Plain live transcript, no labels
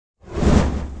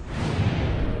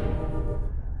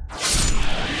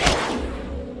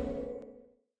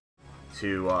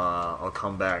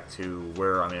to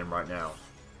where I'm in right now.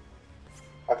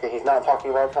 Okay, he's not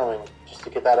talking about coming. Just to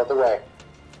get that out of the way.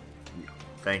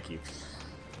 Thank you.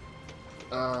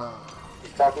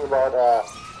 He's talking about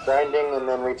grinding and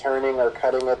then returning or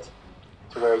cutting it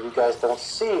to where you guys don't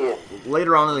see it.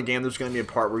 Later on in the game, there's going to be a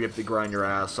part where you have to grind your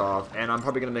ass off, and I'm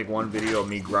probably going to make one video of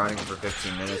me grinding for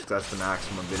 15 minutes. That's the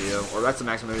maximum video, or that's the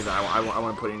maximum video that I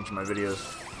want to put in each of my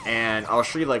videos. And I'll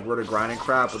show you like where to grind and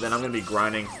crap, but then I'm going to be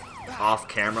grinding off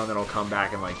camera, and then I'll come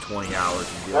back in like 20 hours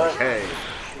and be like, hey.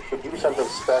 You could do something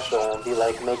special and be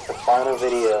like, make the final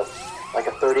video, like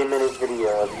a 30-minute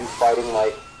video of you fighting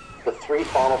like the 3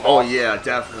 final bosses. Oh yeah,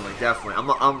 definitely.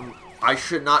 I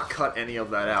should not cut any of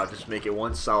that out. Just make it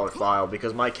one solid file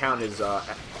because my account is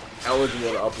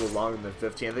eligible to upload longer than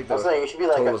 15. I think I'm saying it should be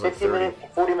like a 50-minute,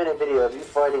 40-minute video of you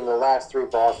fighting the last 3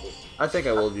 bosses. I think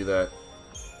I will do that.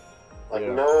 Like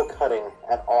no cutting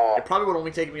at all. It probably would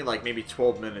only take me like maybe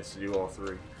 12 minutes to do all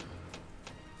 3.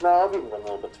 No, I'll give it a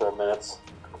little bit 12 minutes.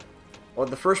 Well,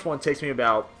 the first one takes me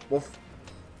about, well,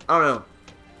 I don't know.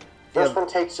 First one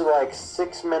takes you like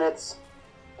 6 minutes.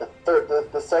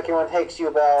 The second one takes you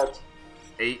about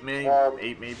 8 maybe.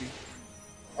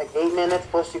 Like 8 minutes.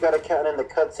 Plus you got to count in the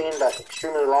cutscene, that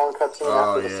extremely long cutscene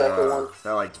after the second one.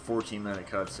 That like 14-minute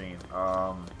cutscene.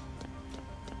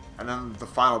 And then the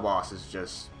final boss is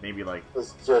just maybe like.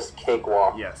 It's just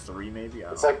cakewalk. Yeah, 3 maybe.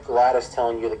 It's like Gladys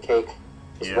telling you the cake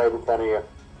is right in front of you.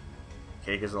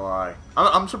 Cake is a lie.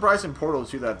 I'm surprised in Portal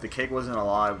 2 that the cake wasn't a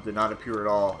lie. Did not appear at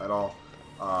all.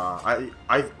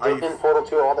 In Portal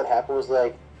 2, all that happened was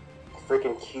like a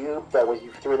freaking cube that was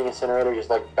you threw in the incinerator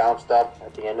just like bounced up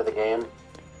at the end of the game.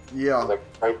 Yeah. It was, like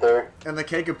right there. And the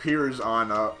cake appears on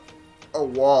a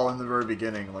wall in the very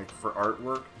beginning, like for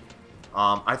artwork.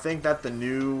 I think that the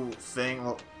new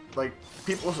thing, like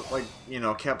people like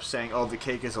kept saying, "Oh, the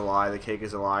cake is a lie, the cake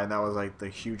is a lie," and that was like the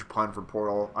huge pun for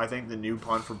Portal. I think the new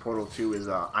pun for Portal 2 is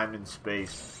 "I'm in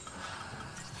space."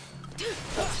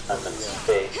 I'm in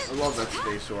space. I love that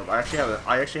space orb. I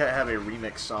actually have a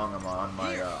remix song on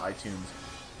my iTunes.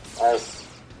 Nice.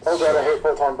 Oh god, I hate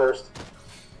photon burst.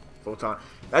 Photon.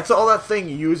 That's all that thing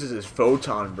uses is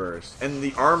photon burst, and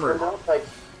the armor. Like,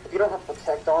 if you don't have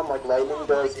protect on like lightning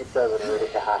does, it doesn't really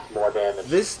have more damage.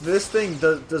 This thing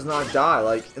does not die.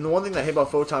 Like, and the one thing that I hate about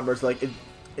photon burst, like it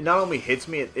not only hits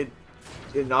me, it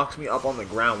knocks me up on the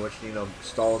ground, which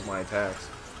stalls my attacks.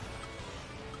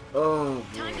 Oh.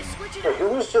 Wait, who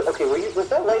was just okay? Was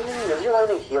that lightning? Was your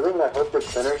lightning healing? I hope it's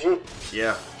synergy.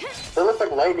 Yeah. It looked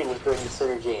like lightning was doing the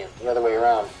synergy, the other way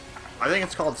around. I think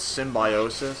it's called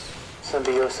symbiosis.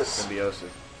 Symbiosis.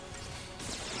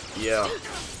 Yeah.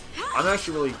 I'm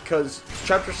actually really, because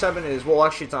Chapter 7 is, well,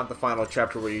 actually it's not the final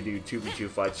chapter where you do 2v2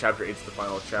 fights. Chapter 8 is the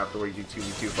final chapter where you do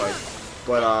 2v2 fights.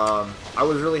 But I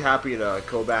was really happy to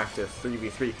go back to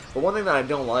 3v3. But one thing that I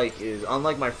don't like is,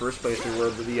 unlike my first playthrough where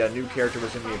the new character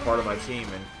was going to be a part of my team,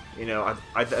 and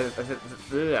I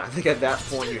think at that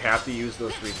point you have to use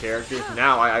those 3 characters.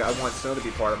 Now I want Snow to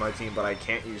be part of my team, but I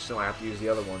can't use Snow. I have to use the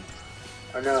other one.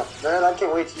 I know. Man, I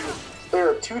can't wait to use. There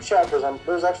are 2 chapters.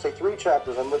 There's actually 3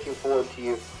 chapters. I'm looking forward to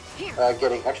you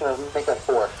getting. Actually, I'll make that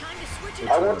 4.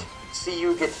 I want to see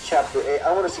you get to Chapter 8.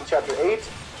 I want to see Chapter 8,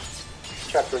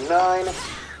 Chapter 9,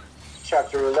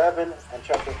 Chapter 11, and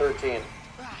Chapter 13.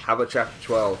 How about Chapter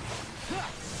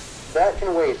 12? That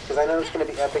can wait, because I know it's going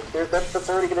to be epic. That's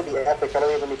already going to be epic. I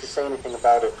don't even need to say anything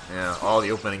about it. Yeah, all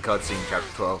the opening cutscene,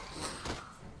 Chapter 12.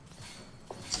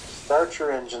 Start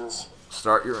your engines.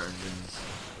 Start your engines.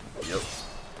 Yep.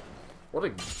 What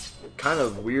a kind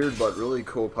of weird but really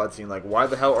cool cutscene. Like, why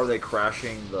the hell are they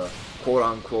crashing the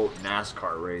quote-unquote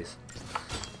NASCAR race?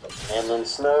 And then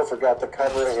Snow forgot to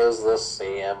cover his the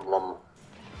sea emblem.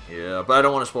 Yeah, but I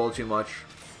don't want to spoil too much.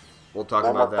 We'll talk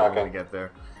about that when we get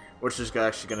there. Which is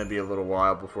actually going to be a little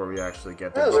while before we actually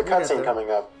get there. There's a cutscene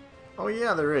coming up. Oh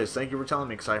yeah, there is. Thank you for telling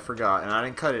me, because I forgot, and I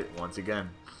didn't cut it once again.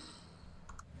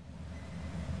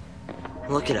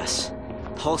 Look at us.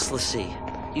 Pulseless sea.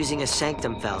 Using a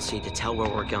sanctum fallacy to tell where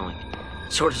we're going.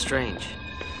 Sort of strange.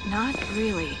 Not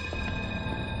really.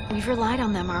 We've relied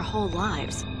on them our whole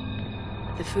lives.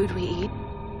 The food we eat,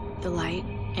 the light,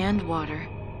 and water.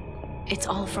 It's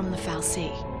all from the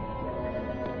fal'Cie.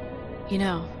 You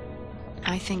know,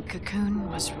 I think Cocoon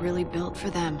was really built for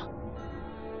them.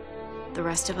 The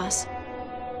rest of us,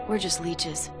 we're just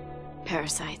leeches.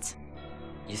 Parasites.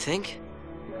 You think?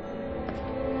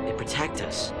 They protect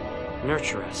us.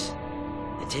 Nurture us.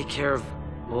 They take care of,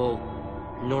 well,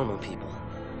 normal people.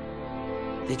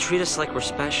 They treat us like we're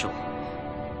special.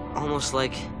 Almost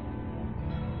like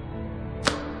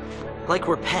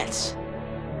we're pets.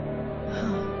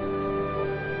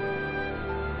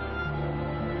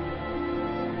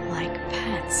 Like pets.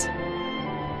 pets.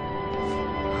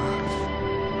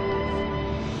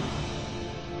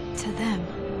 To them,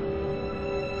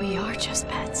 we are just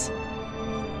pets.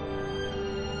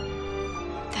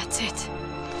 That's it.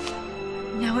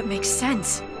 Now it makes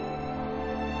sense.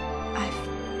 I've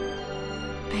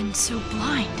been so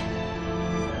blind.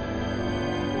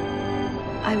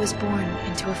 I was born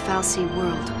into a fal'Cie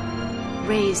world,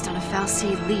 raised on a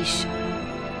fal'Cie leash.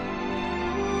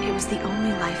 It was the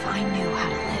only life I knew how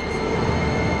to live.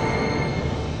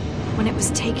 When it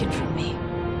was taken from me,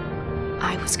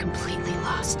 I was completely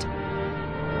lost.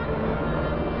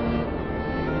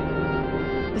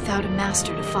 Without a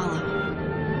master to follow,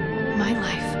 my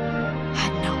life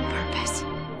had no purpose.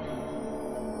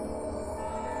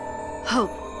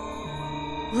 Hope,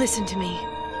 listen to me.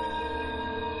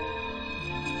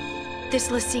 This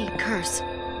XIII curse,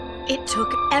 it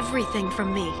took everything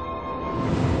from me.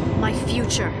 My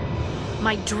future,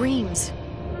 my dreams.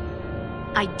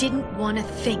 I didn't want to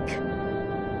think.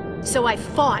 So I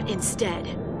fought instead.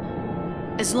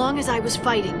 As long as I was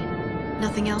fighting,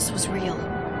 nothing else was real.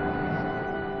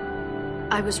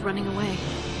 I was running away.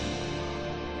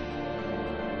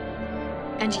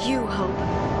 And you, Hope.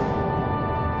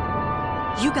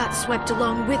 You got swept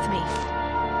along with me.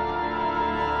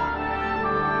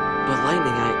 But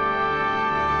Lightning, I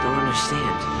don't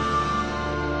understand.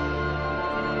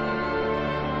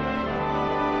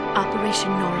 Operation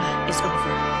Nora is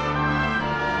over.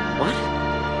 What?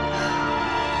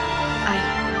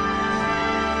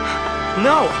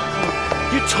 No!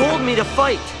 You told me to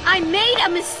fight! I made a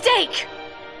mistake!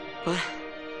 What?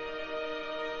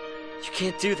 You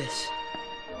can't do this.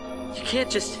 You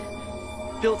can't just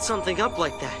build something up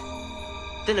like that,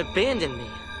 then abandon me.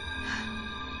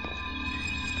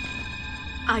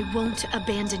 I won't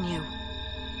abandon you.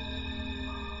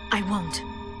 I won't.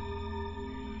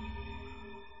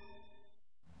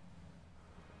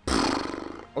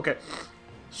 Okay,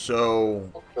 so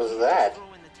What was that?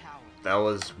 that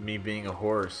was me being a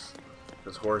horse,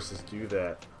 because horses do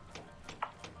that.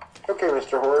 Okay,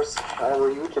 Mr. Horse, how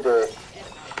were you today?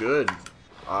 Good.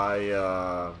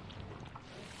 I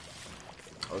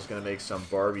was gonna make some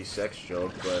Barbie sex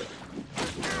joke, but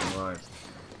never mind.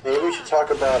 Maybe we should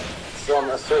talk about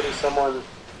a certain someone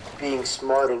being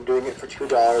smart and doing it for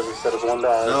 $2 instead of $1.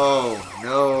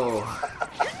 No.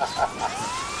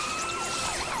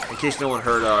 In case no one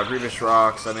heard, Grievous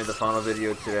Rocks, I made the final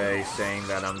video today saying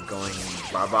that I'm going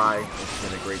bye-bye. It's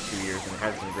been a great 2 years, and it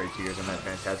has been a great 2 years. I met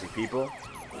fantastic people,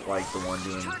 like the one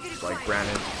doing, like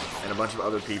Brandon, and a bunch of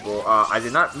other people. I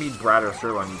did not meet Brad or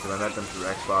Serb on YouTube. I met them through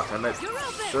Xbox. I met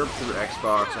Serb through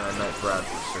Xbox, and I met Brad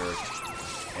through Serb.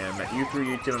 And I met you through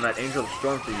YouTube, I met Angel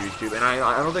Storm through YouTube, and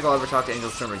I don't think I'll ever talk to Angel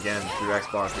Storm again through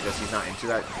Xbox because he's not into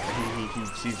that.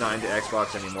 He's not into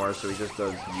Xbox anymore, so he just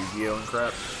does Yu-Gi-Oh! And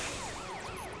crap.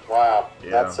 Wow,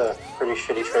 Yeah. That's a pretty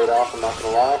shitty trade-off, I'm not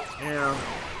gonna lie. Yeah,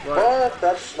 But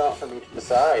that's not for me to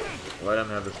decide. let him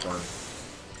have his fun.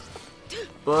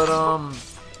 But, I'm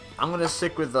gonna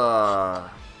stick with,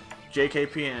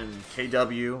 JKP and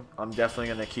KW. I'm definitely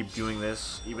gonna keep doing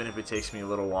this, even if it takes me a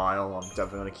little while. I'm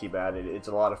definitely gonna keep at it. It's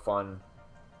a lot of fun.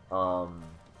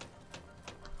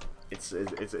 It's a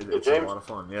lot of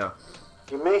fun. Yeah.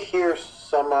 You may hear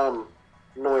some,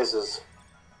 noises.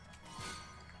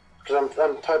 Because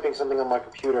I'm typing something on my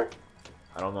computer.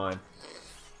 I don't mind.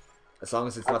 As long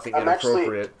as it's nothing I'm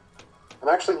inappropriate. I'm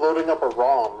actually loading up a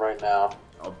ROM right now.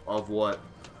 Of what?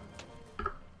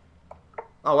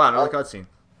 Oh wow, another cutscene.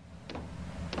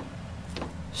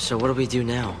 So what do we do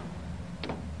now?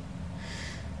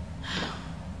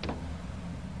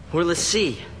 We're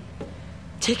XIII,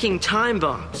 ticking time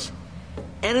bombs,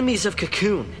 enemies of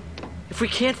Cocoon. If we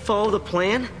can't follow the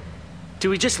plan,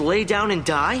 do we just lay down and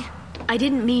die? I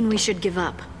didn't mean we should give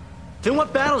up. Then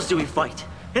what battles do we fight?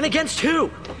 And against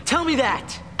who? Tell me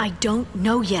that! I don't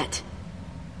know yet.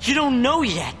 You don't know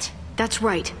yet! That's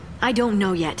right. I don't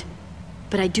know yet.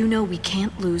 But I do know we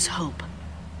can't lose hope.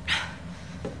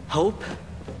 Hope?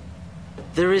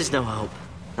 There is no hope.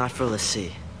 Not for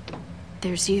XIII.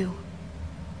 There's you.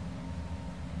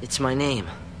 It's my name.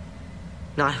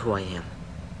 Not who I am.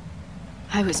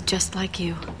 I was just like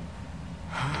you.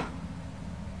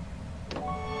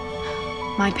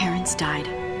 My parents died.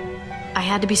 I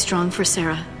had to be strong for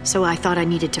Sarah, so I thought I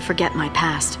needed to forget my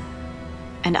past.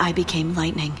 And I became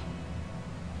Lightning.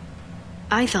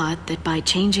 I thought that by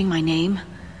changing my name,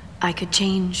 I could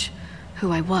change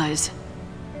who I was.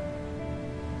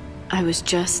 I was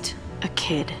just a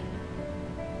kid.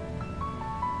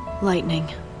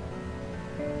 Lightning.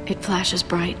 It flashes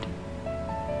bright,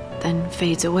 then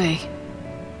fades away.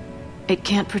 It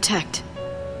can't protect.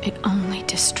 It only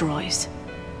destroys.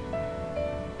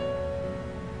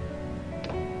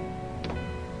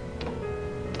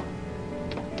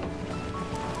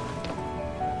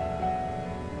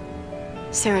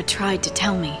 Sarah tried to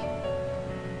tell me,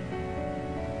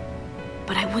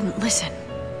 but I wouldn't listen.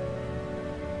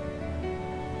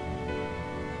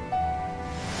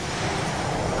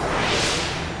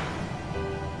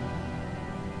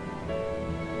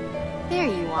 There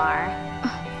you are.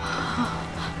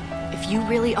 If you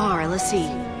really are a lessee,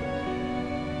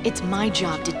 it's my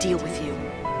job to deal with you.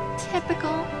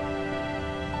 Typical.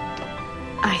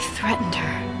 I threatened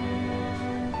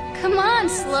her. Come on,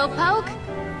 slowpoke.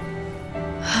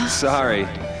 Sorry.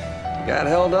 Got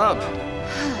held up.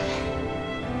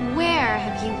 Where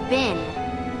have you been?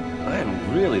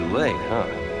 I'm really late, huh?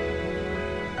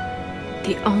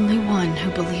 The only one who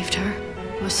believed her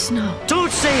was Snow.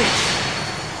 Don't say it!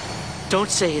 Don't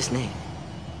say his name.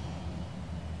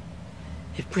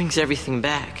 It brings everything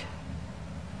back.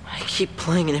 I keep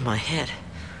playing it in my head.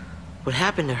 What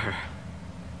happened to her?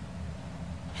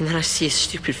 And then I see his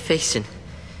stupid face and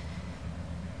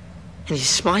he's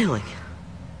smiling.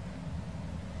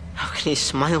 How can he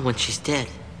smile when she's dead?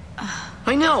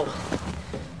 I know!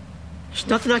 There's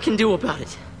nothing I can do about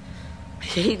it. I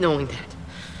hate knowing that.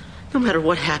 No matter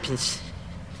what happens,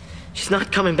 she's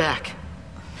not coming back.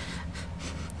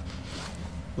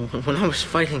 When I was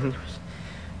fighting, there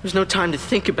was no time to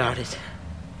think about it.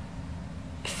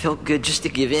 It felt good just to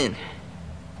give in.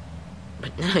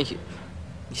 But now you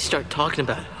start talking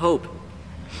about hope.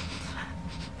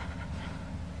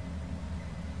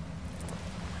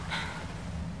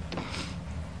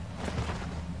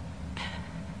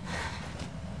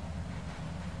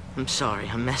 I'm sorry,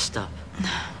 I messed up.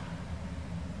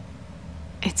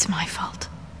 It's my fault.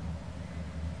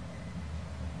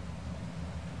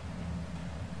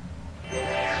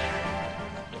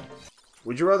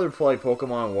 Would you rather play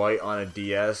Pokemon White on a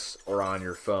DS or on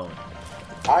your phone?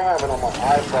 I have it on my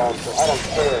iPhone, so I don't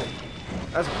care.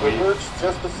 That's It weird. works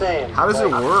just the same. How does it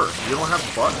Like, work? You don't have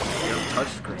buttons. You have a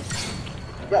touch screen.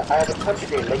 Yeah, I have a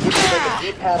touchscreen. They give you like a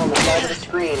D-pad on the side of the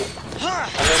screen,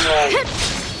 and then like,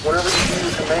 whenever you do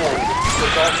the command,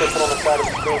 it's also put on the side of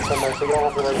the screen somewhere, so you don't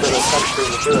have to like go to the touchscreen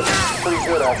to do it. It's pretty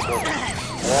good, actually.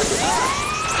 I like it.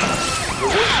 It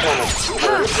works for me. You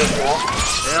heard it, didn't you?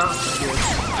 Yeah, it's good.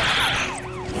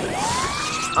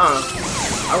 I don't know.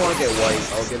 I want to get White.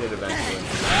 I'll get it eventually.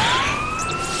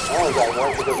 I only got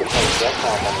one because it's like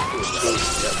Deathcom on the PC.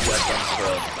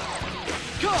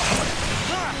 Yep,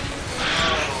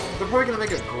 they're probably gonna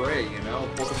make it gray, you know?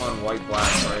 Pokemon White, Black,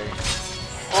 Gray.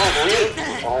 Oh, really?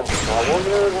 Oh,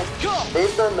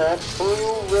 they've done that.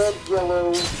 Blue, red,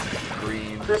 yellow,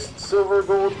 Green. silver,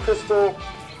 gold, crystal,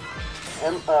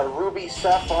 and ruby,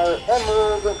 sapphire,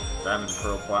 emerald. Diamond,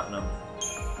 Pearl, Platinum.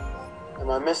 Am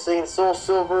I missing Soul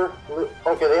Silver?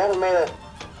 Okay, they haven't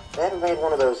made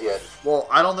one of those yet. Well,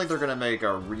 I don't think they're gonna make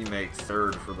a remake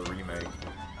third for the remake.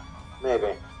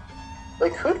 Maybe. They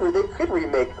could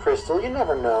remake Crystal, you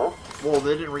never know. Well,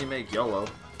 they didn't remake Yellow.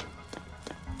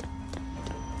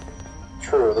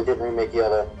 True, they didn't remake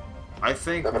Yellow. I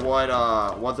think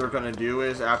what they're gonna do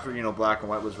is after Black and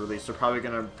White was released, they're probably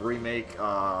gonna remake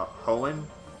Hoenn,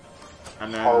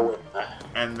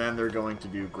 and then they're going to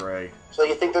do Gray. So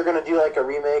you think they're gonna do like a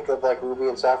remake of like Ruby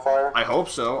and Sapphire? I hope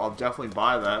so. I'll definitely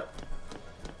buy that.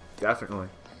 Definitely.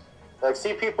 Like,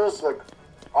 see, people's like,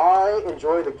 I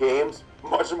enjoy the games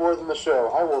much more than the show.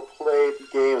 I will play the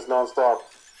games nonstop.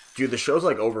 Dude, the show's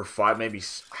like over 5, maybe.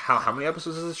 How many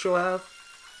episodes does the show have?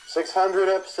 600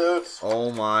 episodes.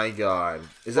 Oh my god!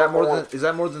 Is that more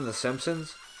than The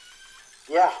Simpsons?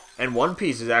 Yeah. And One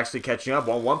Piece is actually catching up.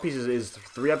 One Piece is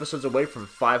 3 episodes away from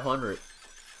 500.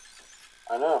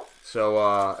 I know.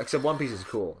 So, except One Piece is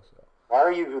cool. So. Why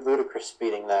are you ludicrous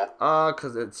speeding that?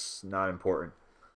 Cause it's not important.